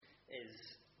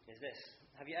is this.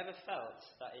 Have you ever felt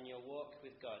that in your walk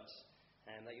with God,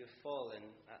 that you've fallen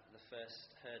at the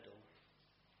first hurdle?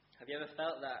 Have you ever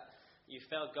felt that you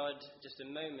failed God just a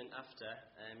moment after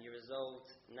you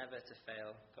resolved never to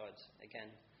fail God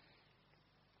again?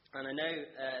 And I know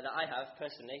that I have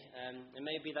personally. It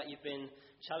may be that you've been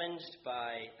challenged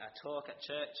by a talk at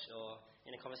church or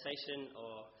in a conversation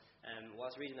or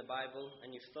whilst reading the Bible,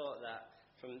 and you've thought that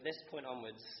from this point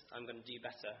onwards I'm going to do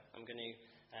better. I'm going to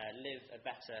live a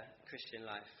better Christian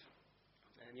life.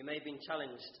 You may have been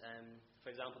challenged,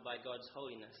 for example, by God's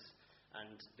holiness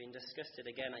and been disgusted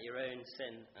again at your own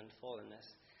sin and fallenness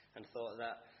and thought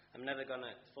that I'm never going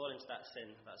to fall into that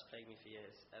sin that's plagued me for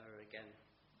years ever again.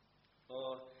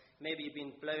 Or maybe you've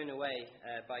been blown away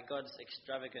by God's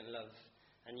extravagant love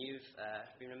and you've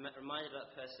been reminded of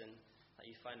that person that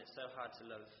you find it so hard to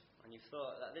love, and you've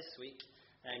thought that this week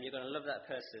you're going to love that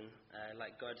person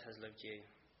like God has loved you.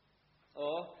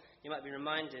 Or you might be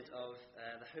reminded of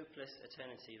the hopeless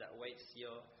eternity that awaits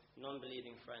your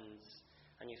non-believing friends,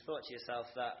 and you thought to yourself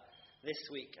that this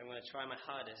week I'm going to try my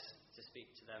hardest to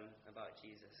speak to them about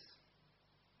Jesus.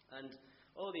 And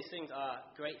all these things are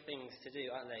great things to do,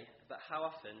 aren't they? But how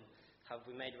often have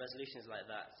we made resolutions like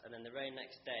that, and then the very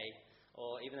next day,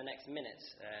 or even the next minute,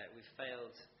 we've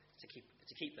failed to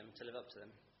keep them, to live up to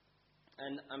them?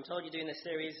 And I'm told you're doing this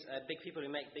series, Big People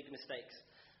Who Make Big Mistakes.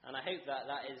 And I hope that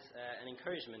that is an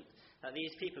encouragement, that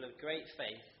these people of great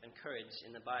faith and courage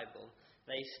in the Bible,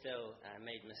 they still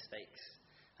made mistakes.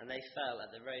 And they fell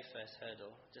at the very first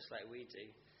hurdle, just like we do.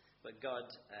 But God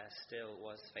still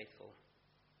was faithful.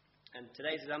 And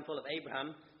today's example of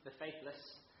Abraham, the faithless,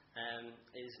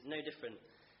 is no different.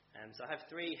 So I have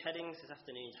three headings this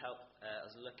afternoon to help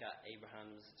us look at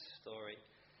Abraham's story.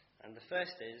 And the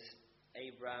first is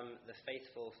Abraham, the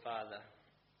faithful father.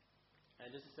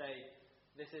 Just to say,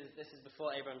 this is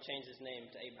before Abraham changed his name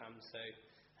to Abraham, so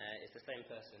it's the same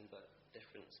person but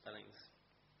different spellings.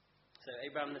 So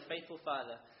Abraham, the faithful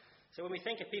father. So when we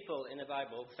think of people in the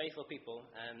Bible, faithful people,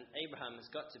 Abraham has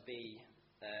got to be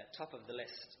top of the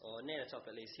list, or near the top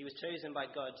at least. He was chosen by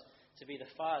God to be the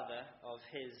father of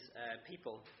his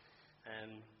people.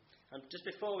 And just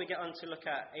before we get on to look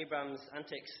at Abraham's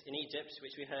antics in Egypt,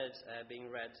 which we heard being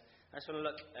read, I just want to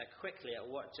look quickly at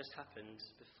what just happened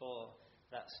before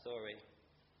that story.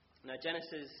 Now,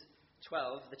 Genesis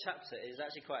 12, the chapter, is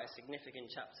actually quite a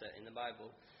significant chapter in the Bible.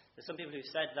 There's some people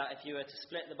who've said that if you were to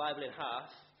split the Bible in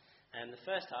half, the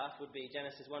first half would be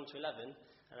Genesis 1 to 11,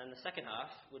 and then the second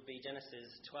half would be Genesis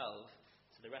 12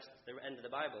 to the end of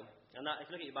the Bible. And that,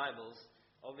 if you look at your Bibles,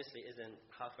 obviously isn't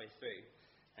halfway through.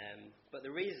 But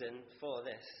the reason for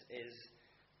this is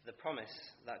the promise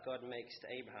that God makes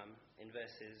to Abraham in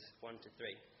verses 1 to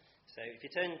 3. So if you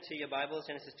turn to your Bibles,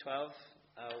 Genesis 12,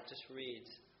 I'll just read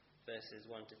verses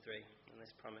 1 to 3 in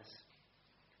this promise.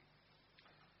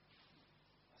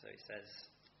 So he says,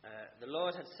 the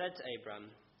Lord had said to Abram,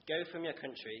 "Go from your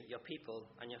country, your people,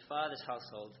 and your father's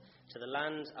household to the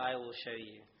land I will show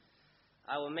you.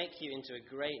 I will make you into a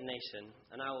great nation,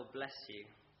 and I will bless you.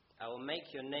 I will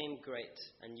make your name great,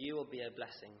 and you will be a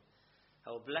blessing. I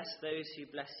will bless those who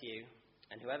bless you,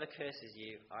 and whoever curses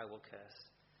you, I will curse.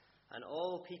 And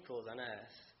all peoples on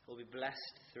earth will be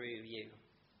blessed through you."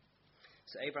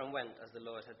 So Abram went as the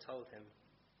Lord had told him.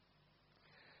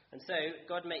 And so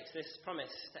God makes this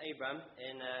promise to Abram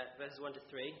in verses 1 to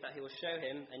 3 that he will show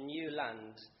him a new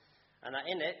land, and that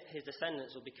in it his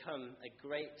descendants will become a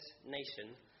great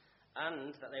nation,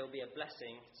 and that they will be a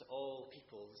blessing to all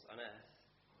peoples on earth.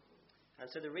 And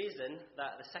so the reason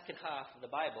that the second half of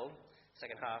the Bible,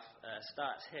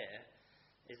 starts here,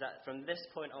 is that from this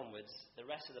point onwards, the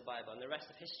rest of the Bible and the rest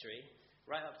of history,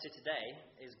 right up to today,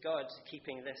 is God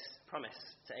keeping this promise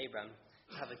to Abram,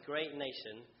 to have a great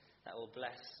nation that will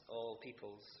bless all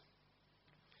peoples.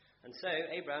 And so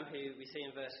Abram, who we see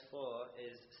in verse 4,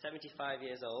 is 75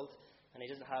 years old, and he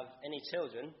doesn't have any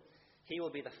children. He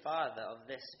will be the father of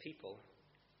this people.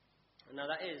 Now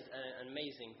that is an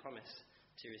amazing promise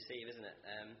to receive, isn't it?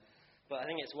 But I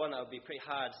think it's one that would be pretty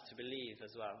hard to believe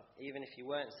as well, even if you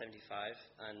weren't 75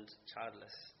 and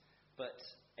childless. But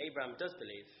Abram does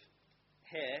believe.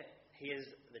 Here, he is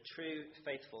the true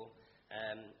faithful.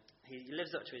 He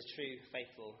lives up to his true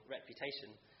faithful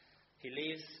reputation. He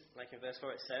leaves, like in verse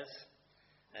 4 it says,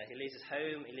 he leaves his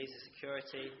home, he leaves his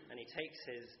security, and he takes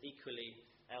his equally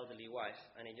elderly wife,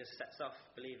 and he just sets off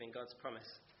believing God's promise.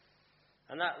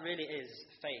 And that really is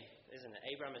faith, isn't it?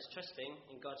 Abraham is trusting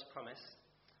in God's promise,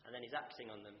 and then he's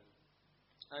acting on them.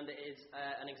 And it is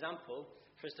an example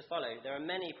for us to follow. There are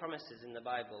many promises in the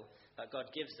Bible that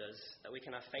God gives us that we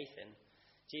can have faith in.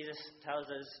 Jesus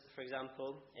tells us, for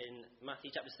example, in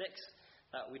Matthew chapter 6,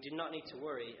 that we do not need to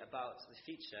worry about the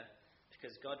future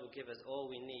because God will give us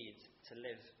all we need to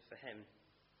live for him.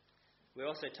 We're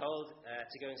also told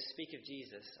to go and speak of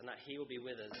Jesus and that he will be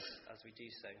with us as we do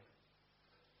so.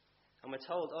 And we're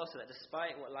told also that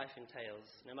despite what life entails,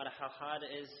 no matter how hard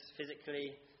it is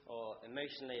physically or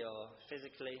emotionally or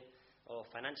physically or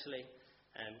financially,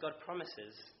 God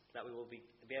promises that we will be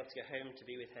able to go home to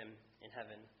be with him in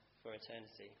heaven for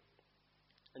eternity.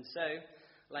 And so,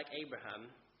 like Abraham,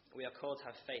 we are called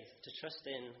to have faith, to trust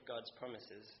in God's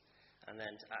promises, and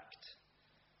then to act.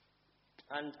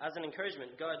 And as an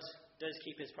encouragement, God does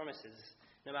keep his promises,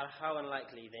 no matter how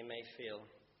unlikely they may feel.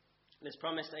 This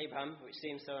promise to Abraham, which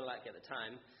seemed so unlikely at the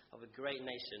time, of a great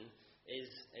nation,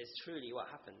 is truly what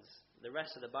happens. The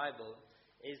rest of the Bible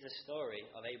is the story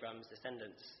of Abraham's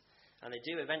descendants. And they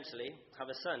do eventually have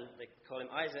a son. They call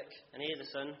him Isaac, and he has a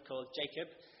son called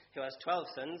Jacob, who has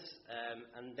 12 sons,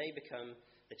 and they become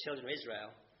the children of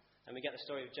Israel. And we get the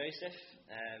story of Joseph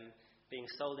being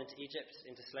sold into Egypt,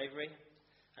 into slavery.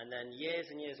 And then years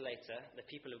and years later, the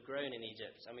people have grown in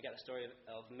Egypt. And we get the story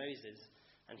of Moses.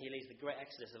 And he leads the great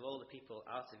exodus of all the people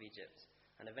out of Egypt.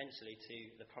 And eventually to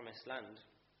the promised land.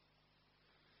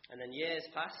 And then years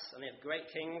pass, and they have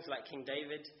great kings like King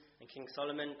David and King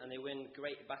Solomon. And they win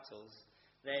great battles.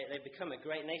 They become a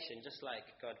great nation, just like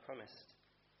God promised.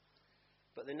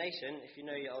 But the nation, if you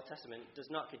know your Old Testament,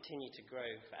 does not continue to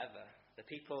grow forever. The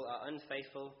people are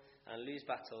unfaithful and lose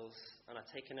battles and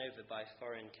are taken over by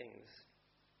foreign kings.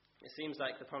 It seems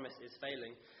like the promise is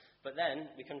failing. But then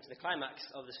we come to the climax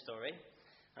of the story,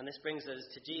 and this brings us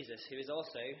to Jesus, who is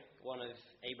also one of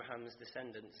Abraham's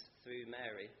descendants through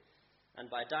Mary. And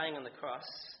by dying on the cross,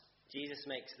 Jesus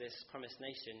makes this promised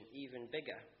nation even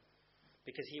bigger,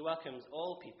 because he welcomes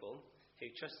all people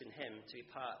who trust in him to be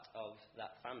part of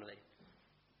that family.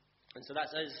 And so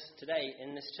that's us today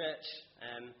in this church.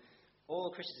 All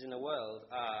Christians in the world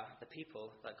are the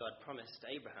people that God promised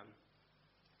to Abraham.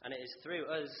 And it is through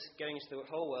us going into the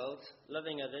whole world,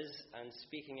 loving others and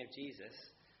speaking of Jesus,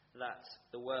 that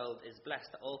the world is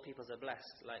blessed, that all peoples are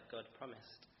blessed like God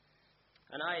promised.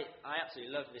 And I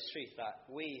absolutely love this truth that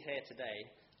we here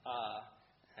today are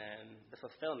the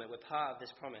fulfillment. We're part of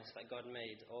this promise that God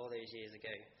made all those years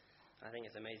ago. I think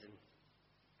it's amazing.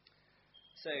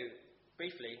 So,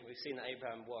 briefly, we've seen that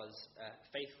Abraham was a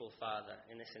faithful father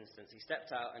in this instance. He stepped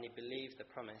out and he believed the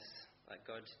promise that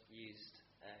God used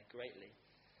greatly.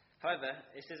 However,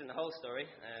 this isn't the whole story,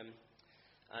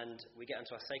 and we get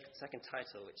onto our second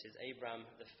title, which is Abraham,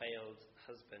 the Failed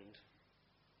Husband.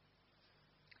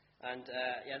 And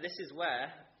this is where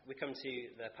we come to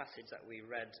the passage that we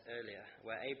read earlier,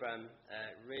 where Abraham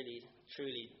really,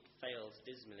 truly fails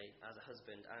dismally as a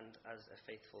husband and as a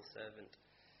faithful servant.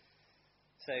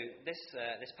 So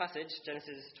this passage,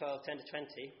 Genesis 12:10 to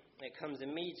 20, it comes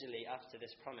immediately after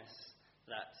this promise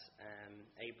that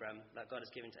God has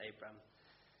given to Abraham.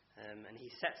 And he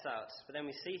sets out, but then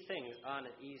we see things aren't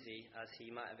as easy as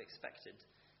he might have expected.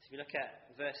 So if you look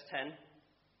at verse 10,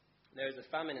 there is a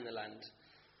famine in the land.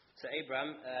 So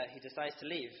Abraham, he decides to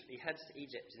leave. He heads to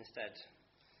Egypt instead.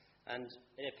 And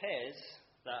it appears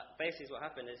that basically what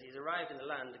happened is he's arrived in the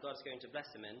land that God's going to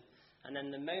bless him in, and then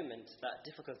the moment that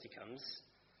difficulty comes,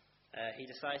 he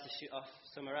decides to shoot off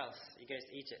somewhere else. He goes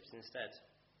to Egypt instead.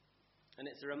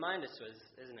 And it's a reminder to us,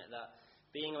 isn't it, that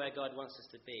being where God wants us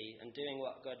to be and doing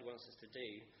what God wants us to do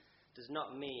does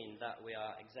not mean that we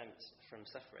are exempt from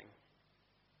suffering.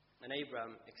 And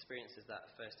Abraham experiences that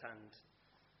firsthand.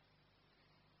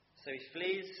 So he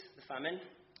flees the famine,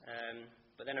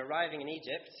 but then arriving in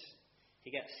Egypt,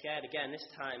 he gets scared again, this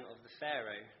time of the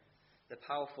Pharaoh, the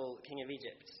powerful king of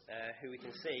Egypt, who we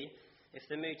can see, if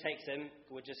the mood takes him,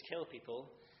 would just kill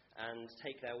people and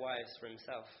take their wives for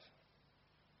himself.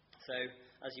 So,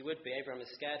 as you would be, Abraham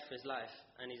is scared for his life,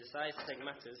 and he decides to take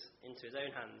matters into his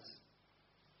own hands.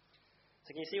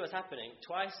 So can you see what's happening?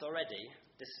 Twice already,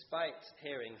 despite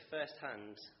hearing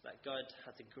firsthand that God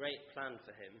had a great plan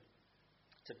for him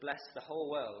to bless the whole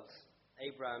world,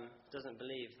 Abraham doesn't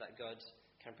believe that God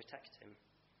can protect him.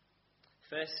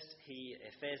 First, he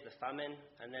fears the famine,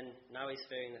 and then now he's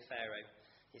fearing the Pharaoh.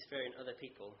 He's fearing other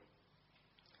people.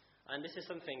 And this is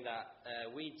something that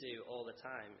we do all the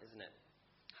time, isn't it?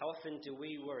 How often do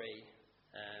we worry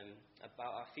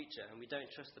about our future and we don't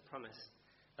trust the promise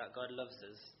that God loves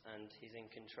us and he's in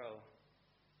control?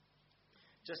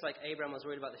 Just like Abraham was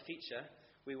worried about the future,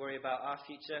 we worry about our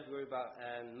future, we worry about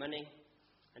money.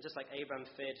 And just like Abraham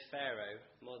feared Pharaoh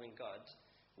more than God,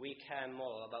 we care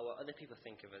more about what other people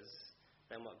think of us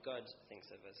than what God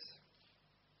thinks of us.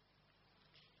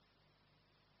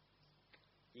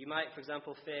 You might, for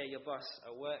example, fear your boss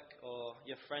at work or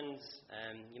your friends.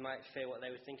 You might fear what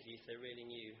they would think of you if they really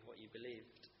knew what you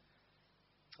believed.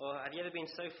 Or have you ever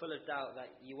been so full of doubt that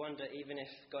you wonder even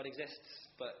if God exists,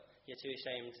 but you're too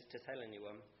ashamed to tell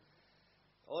anyone?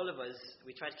 All of us,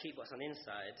 we try to keep what's on the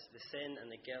inside, the sin and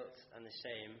the guilt and the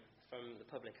shame, from the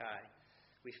public eye.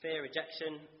 We fear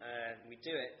rejection. We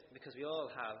do it because we all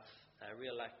have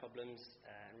real-life problems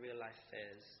and real-life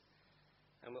fears.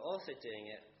 And we're also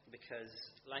doing it because,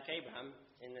 like Abraham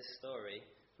in this story,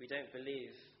 we don't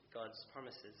believe God's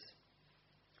promises.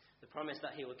 The promise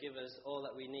that he will give us all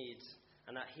that we need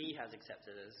and that he has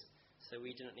accepted us, so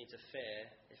we do not need to fear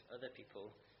if other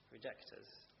people reject us.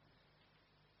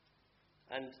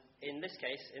 And in this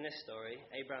case, in this story,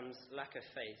 Abraham's lack of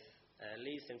faith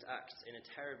leads him to act in a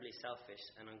terribly selfish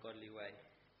and ungodly way.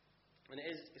 And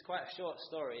it's quite a short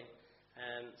story,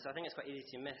 so I think it's quite easy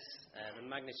to miss the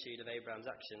magnitude of Abraham's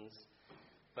actions.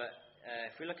 But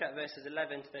if we look at verses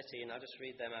 11 to 13, I'll just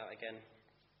read them out again.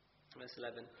 Verse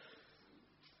 11.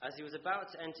 As he was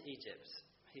about to enter Egypt,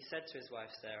 he said to his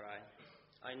wife Sarai,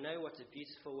 "I know what a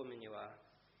beautiful woman you are.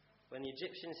 When the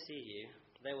Egyptians see you,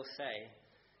 they will say,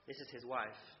 'This is his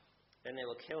wife.' Then they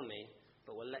will kill me,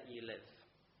 but will let you live.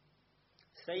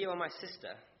 Say you are my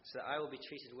sister, so that I will be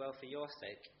treated well for your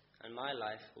sake, and my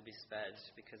life will be spared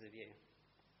because of you."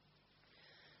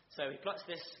 So he plots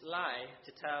this lie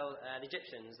to tell the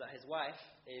Egyptians that his wife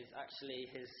is actually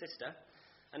his sister.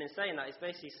 And in saying that, he's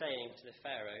basically saying to the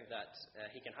Pharaoh that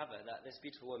he can have her, that this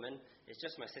beautiful woman is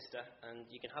just my sister and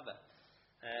you can have her.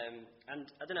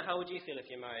 And I don't know, how would you feel if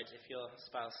you're married, if your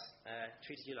spouse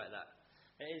treated you like that?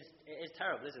 It is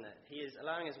terrible, isn't it? He is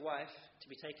allowing his wife to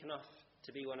be taken off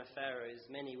to be one of Pharaoh's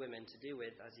many women to do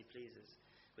with as he pleases,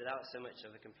 without so much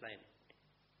of a complaint.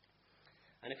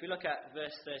 And if we look at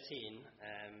verse 13,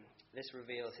 this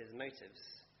reveals his motives.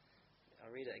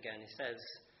 I'll read it again. He says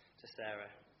to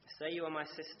Sarah, "Say you are my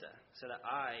sister, so that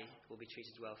I will be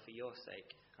treated well for your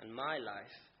sake, and my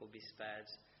life will be spared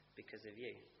because of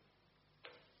you."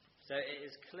 So it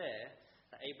is clear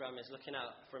that Abraham is looking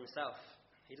out for himself.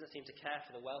 He doesn't seem to care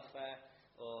for the welfare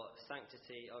or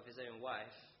sanctity of his own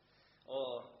wife,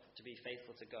 or to be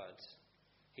faithful to God.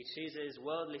 He chooses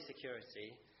worldly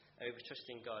security over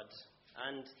trusting God,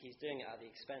 and he's doing it at the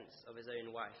expense of his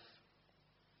own wife.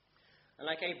 And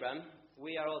like Abraham,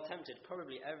 we are all tempted,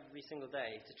 probably every single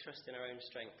day, to trust in our own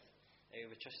strength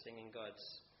over trusting in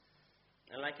God's.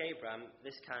 And like Abraham,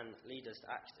 this can lead us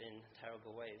to act in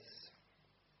terrible ways.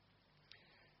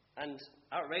 And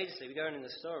outrageously, we go on in the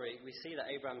story, we see that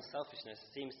Abraham's selfishness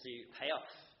seems to pay off.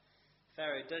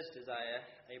 Pharaoh does desire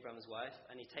Abraham's wife,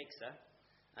 and he takes her.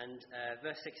 And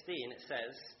verse 16, it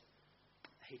says,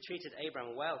 "He treated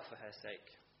Abraham well for her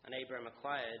sake, and Abraham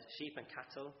acquired sheep and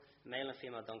cattle, male and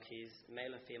female donkeys,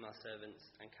 male and female servants,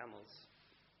 and camels."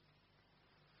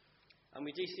 And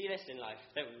we do see this in life,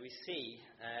 don't we? We see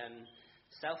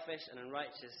selfish and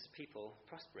unrighteous people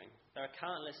prospering. There are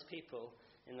countless people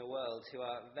in the world who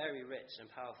are very rich and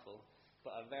powerful,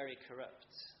 but are very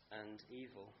corrupt and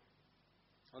evil.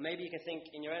 Or maybe you can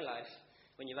think in your own life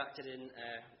when you've acted in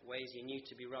ways you knew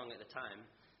to be wrong at the time,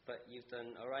 but you've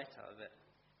done all right out of it.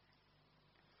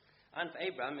 And for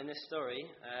Abraham, in this story,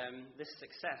 this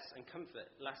success and comfort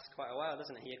lasts quite a while,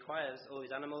 doesn't it? He acquires all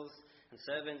these animals and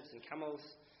servants and camels.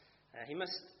 He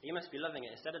must be loving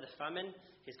it. Instead of the famine,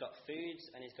 he's got food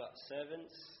and he's got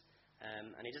servants,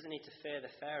 and he doesn't need to fear the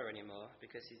Pharaoh anymore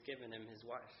because he's given him his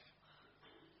wife.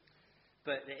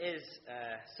 But it is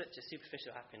such a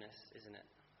superficial happiness, isn't it?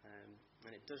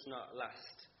 And it does not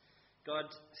last.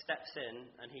 God steps in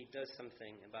and he does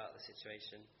something about the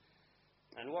situation.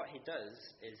 And what he does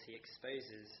is he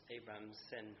exposes Abraham's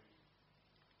sin.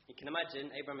 You can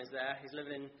imagine Abraham is there, he's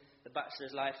living the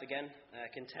bachelor's life again,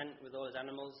 content with all his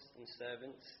animals and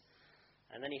servants.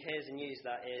 And then he hears the news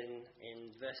that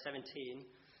in verse 17,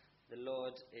 the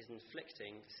Lord is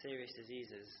inflicting serious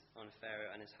diseases on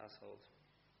Pharaoh and his household.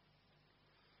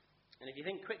 And if you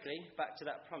think quickly back to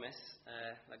that promise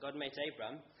that God made to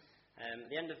Abraham, at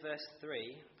the end of verse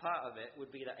 3, part of it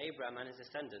would be that Abraham and his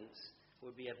descendants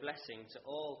would be a blessing to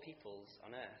all peoples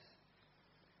on earth.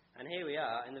 And here we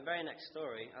are, in the very next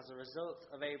story, as a result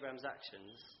of Abraham's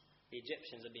actions, the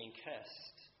Egyptians are being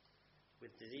cursed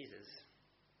with diseases.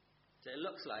 So it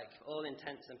looks like, for all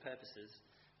intents and purposes,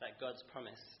 that God's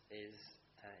promise is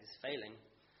failing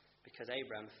because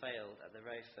Abraham failed at the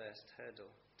very first hurdle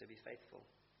to be faithful.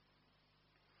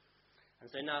 And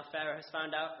so now Pharaoh has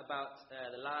found out about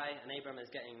the lie, and Abraham is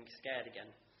getting scared again.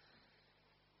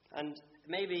 And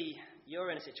maybe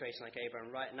you're in a situation like Abraham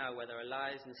right now where there are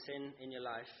lies and sin in your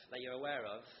life that you're aware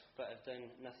of but have done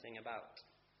nothing about.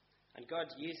 And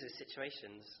God uses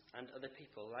situations and other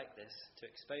people like this to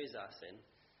expose our sin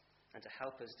and to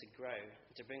help us to grow,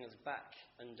 and to bring us back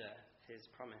under his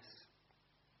promise.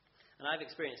 And I've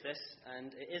experienced this,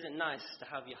 and it isn't nice to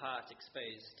have your heart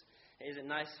exposed. It isn't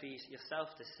nice for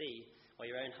yourself to see what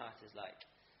your own heart is like,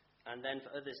 and then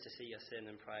for others to see your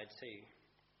sin and pride too.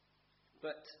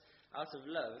 But out of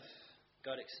love,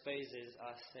 God exposes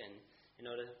our sin in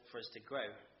order for us to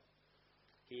grow.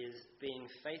 He is being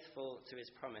faithful to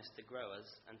his promise to grow us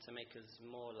and to make us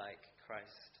more like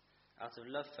Christ, out of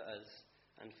love for us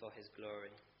and for his glory.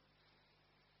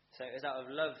 So it is out of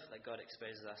love that God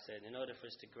exposes our sin in order for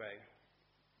us to grow.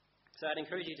 So I'd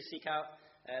encourage you to seek out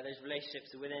those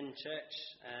relationships within church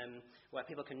where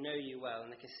people can know you well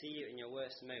and they can see you in your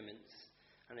worst moments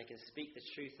and they can speak the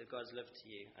truth of God's love to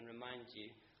you and remind you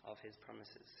of his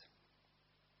promises.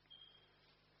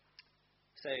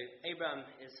 So Abraham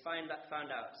is found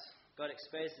out. God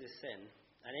exposes his sin,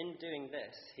 and in doing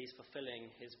this, he's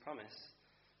fulfilling his promise.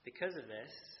 Because of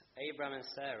this, Abraham and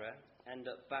Sarah end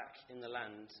up back in the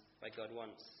land where God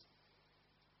wants.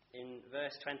 In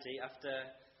verse 20, after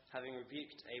having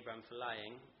rebuked Abraham for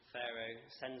lying, Pharaoh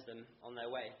sends them on their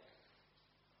way.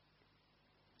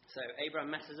 So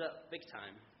Abraham messes up big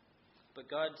time, but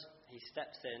God, he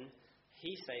steps in,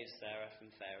 he saves Sarah from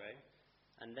Pharaoh,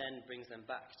 and then brings them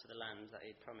back to the land that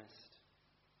he'd promised.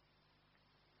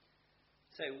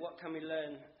 So what can we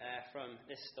learn from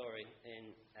this story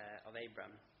of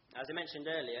Abraham? As I mentioned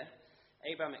earlier,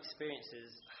 Abraham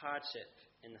experiences hardship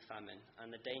in the famine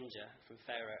and the danger from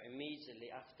Pharaoh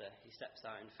immediately after he steps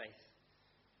out in faith.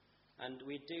 And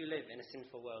we do live in a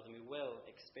sinful world, and we will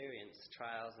experience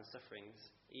trials and sufferings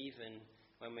even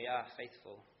when we are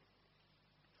faithful.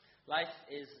 Life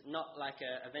is not like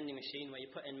a vending machine where you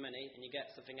put in money and you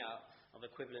get something out of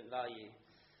equivalent value.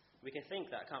 We can think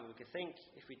that, can't we? We can think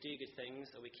if we do good things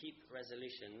or we keep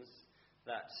resolutions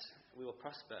that we will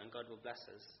prosper and God will bless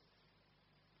us.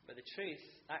 But the truth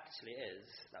actually is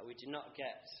that we do not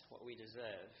get what we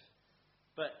deserve,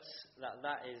 but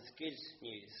that is good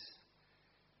news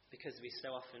because we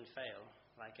so often fail,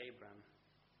 like Abraham.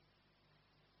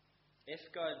 If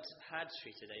God had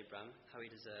treated Abraham how he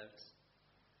deserved,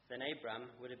 then Abraham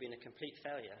would have been a complete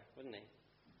failure, wouldn't he?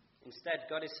 Instead,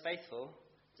 God is faithful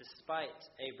despite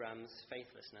Abraham's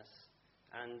faithlessness,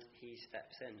 and he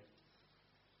steps in.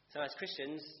 So as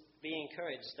Christians, be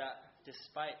encouraged that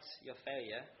despite your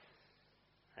failure,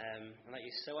 and that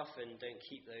you so often don't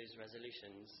keep those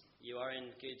resolutions, you are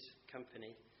in good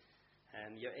company.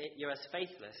 You're as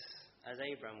faithless as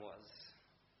Abraham was,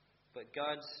 but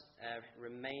God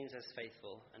remains as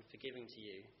faithful and forgiving to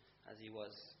you as he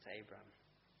was to Abraham.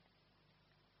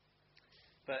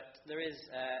 But there is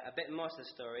a bit more to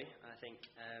the story, I think.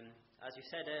 As we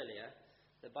said earlier,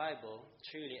 the Bible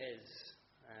truly is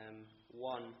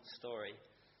one story.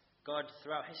 God,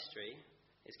 throughout history,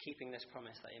 is keeping this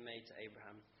promise that he made to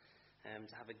Abraham,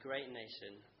 to have a great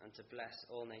nation and to bless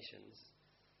all nations.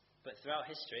 But throughout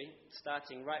history,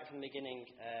 starting right from the beginning,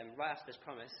 right after this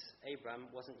promise,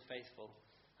 Abraham wasn't faithful.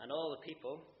 And all the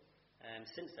people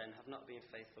since then have not been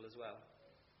faithful as well.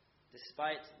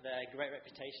 Despite their great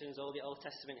reputations, all the Old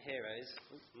Testament heroes,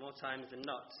 more times than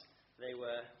not, they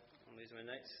were, I'm losing my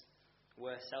notes,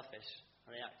 were selfish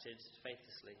and they acted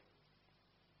faithlessly.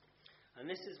 And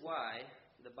this is why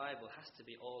the Bible has to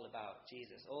be all about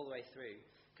Jesus, all the way through,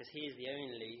 because he is the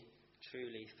only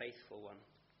truly faithful one.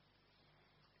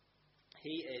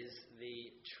 He is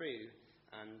the true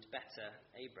and better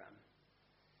Abraham.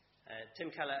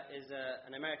 Tim Keller is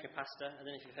an American pastor. I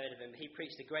don't know if you've heard of him, but he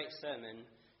preached a great sermon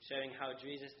showing how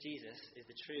Jesus is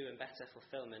the true and better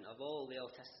fulfillment of all the Old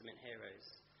Testament heroes.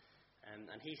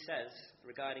 And he says,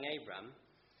 regarding Abraham,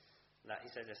 that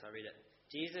he says this, I'll read it.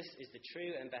 Jesus is the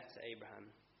true and better Abraham,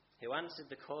 who answered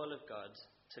the call of God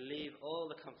to leave all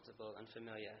the comfortable and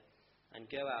familiar and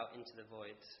go out into the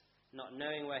void, not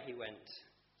knowing where he went,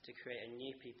 to create a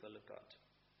new people of God.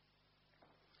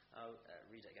 I'll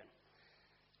read it again.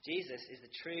 Jesus is the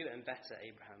true and better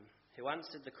Abraham, who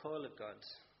answered the call of God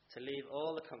to leave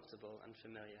all the comfortable and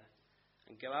familiar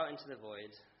and go out into the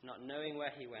void, not knowing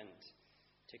where he went,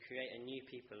 to create a new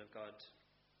people of God.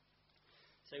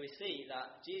 So we see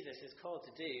that Jesus is called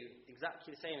to do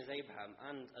exactly the same as Abraham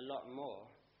and a lot more.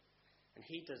 And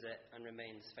he does it and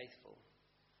remains faithful.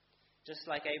 Just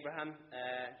like Abraham,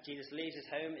 Jesus leaves his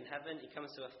home in heaven. He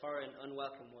comes to a foreign,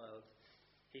 unwelcome world.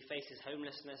 He faces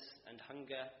homelessness and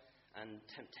hunger and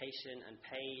temptation and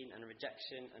pain and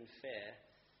rejection and fear.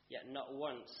 Yet not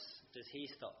once does he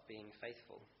stop being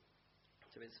faithful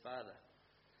to his Father.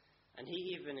 And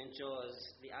he even endures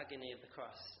the agony of the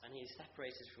cross, and he is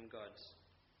separated from God.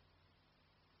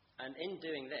 And in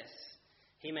doing this,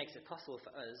 He makes it possible for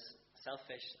us,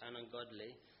 selfish and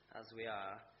ungodly as we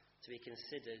are, to be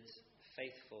considered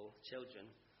faithful children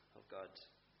of God.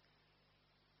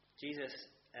 Jesus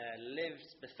lived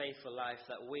the faithful life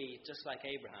that we, just like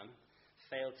Abraham,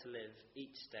 failed to live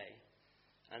each day.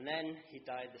 And then he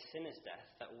died the sinner's death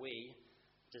that we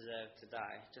deserve to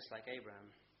die, just like Abraham.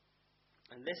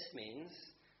 And this means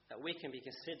that we can be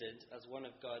considered as one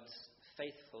of God's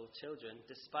faithful children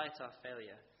despite our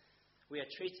failure. We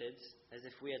are treated as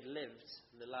if we had lived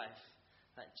the life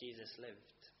that Jesus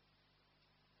lived.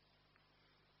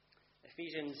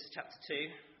 Ephesians chapter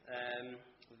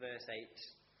 2, verse 8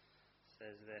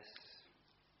 says this.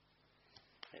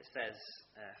 It says,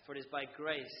 "For it is by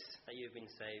grace that you have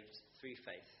been saved through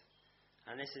faith.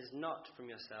 And this is not from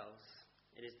yourselves.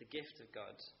 It is the gift of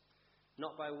God,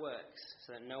 not by works,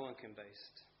 so that no one can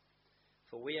boast.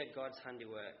 For we are God's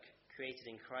handiwork, created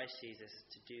in Christ Jesus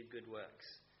to do good works,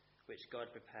 which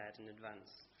God prepared in advance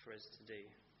for us to do."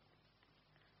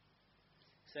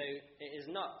 So it is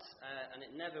not, and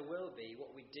it never will be,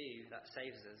 what we do that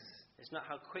saves us. It's not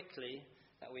how quickly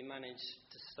that we manage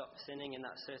to stop sinning in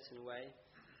that certain way,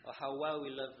 or how well we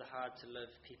love the hard-to-love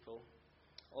people,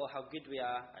 or how good we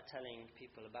are at telling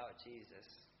people about Jesus.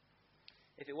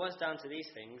 If it was down to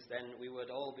these things, then we would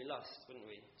all be lost, wouldn't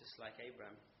we? Just like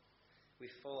Abraham. We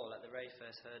fall at the very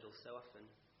first hurdle so often.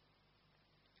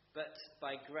 But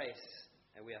by grace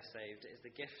we are saved. It is the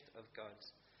gift of God.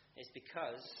 It's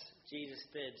because Jesus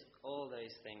did all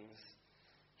those things.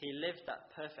 He lived that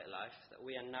perfect life that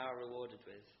we are now rewarded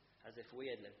with, as if we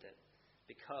had lived it,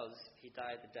 because he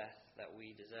died the death that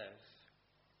we deserve.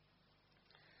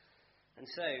 And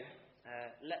so,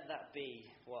 let that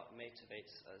be what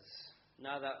motivates us.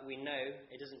 Now that we know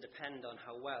it doesn't depend on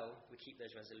how well we keep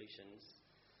those resolutions,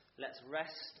 let's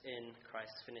rest in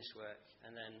Christ's finished work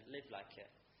and then live like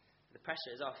it. The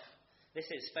pressure is off. This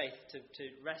is faith,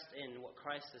 to rest in what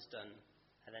Christ has done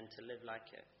and then to live like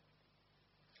it.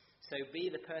 So be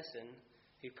the person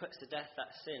who puts to death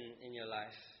that sin in your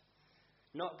life,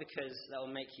 not because that will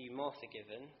make you more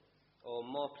forgiven or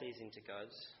more pleasing to God,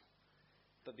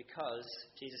 but because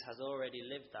Jesus has already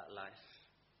lived that life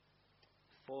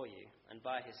for you, and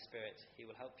by his Spirit he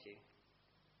will help you.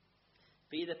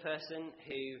 Be the person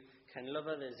who can love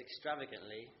others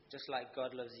extravagantly, just like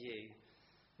God loves you,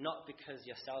 not because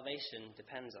your salvation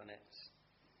depends on it,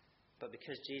 but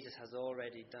because Jesus has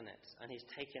already done it, and he's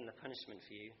taken the punishment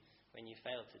for you when you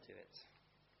fail to do it.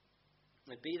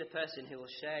 And be the person who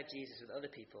will share Jesus with other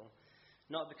people,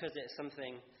 not because it's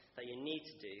something that you need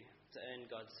to do to earn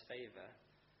God's favour,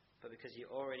 but because you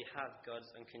already have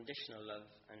God's unconditional love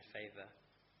and favour.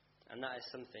 And that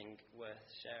is something worth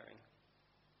sharing.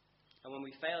 And when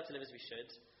we fail to live as we should,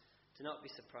 do not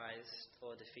be surprised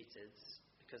or defeated,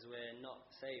 because we're not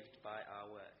saved by our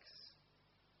works.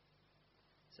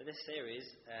 So this series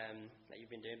that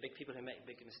you've been doing, Big People Who Make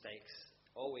Big Mistakes,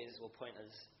 always will point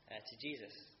us to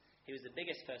Jesus. He was the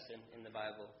biggest person in the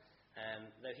Bible.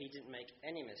 Though he didn't make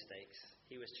any mistakes,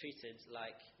 he was treated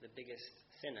like the biggest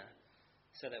sinner,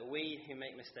 so that we who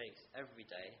make mistakes every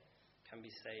day can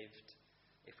be saved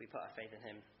if we put our faith in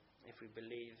him, if we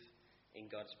believe in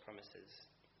God's promises,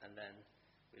 and then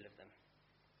we live them.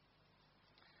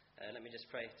 Let me just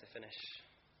pray to finish.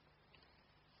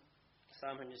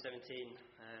 Psalm 117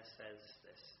 says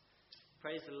this: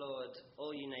 "Praise the Lord,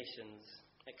 all you nations,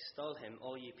 extol him,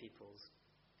 all you peoples,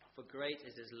 for great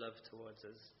is his love towards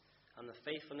us, and the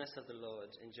faithfulness of the Lord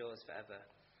endures forever.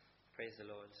 Praise the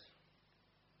Lord."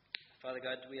 Father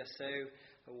God, we are so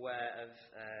aware of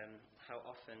how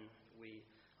often we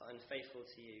are unfaithful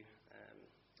to you.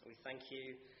 We thank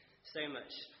you so much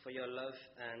for your love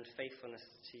and faithfulness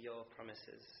to your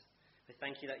promises. We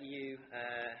thank you that you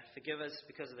forgive us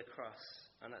because of the cross,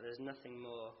 and that there's nothing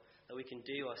more that we can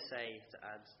do or say to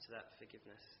add to that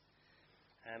forgiveness.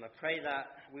 I pray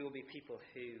that we will be people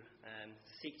who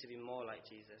seek to be more like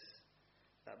Jesus,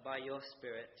 that by your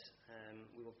Spirit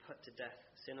we will put to death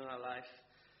sin in our life,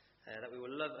 that we will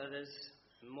love others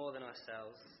more than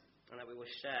ourselves, and that we will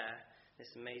share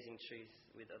this amazing truth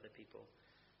with other people.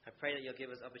 I pray that you'll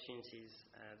give us opportunities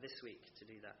this week to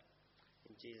do that.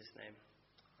 In Jesus' name,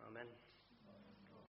 amen.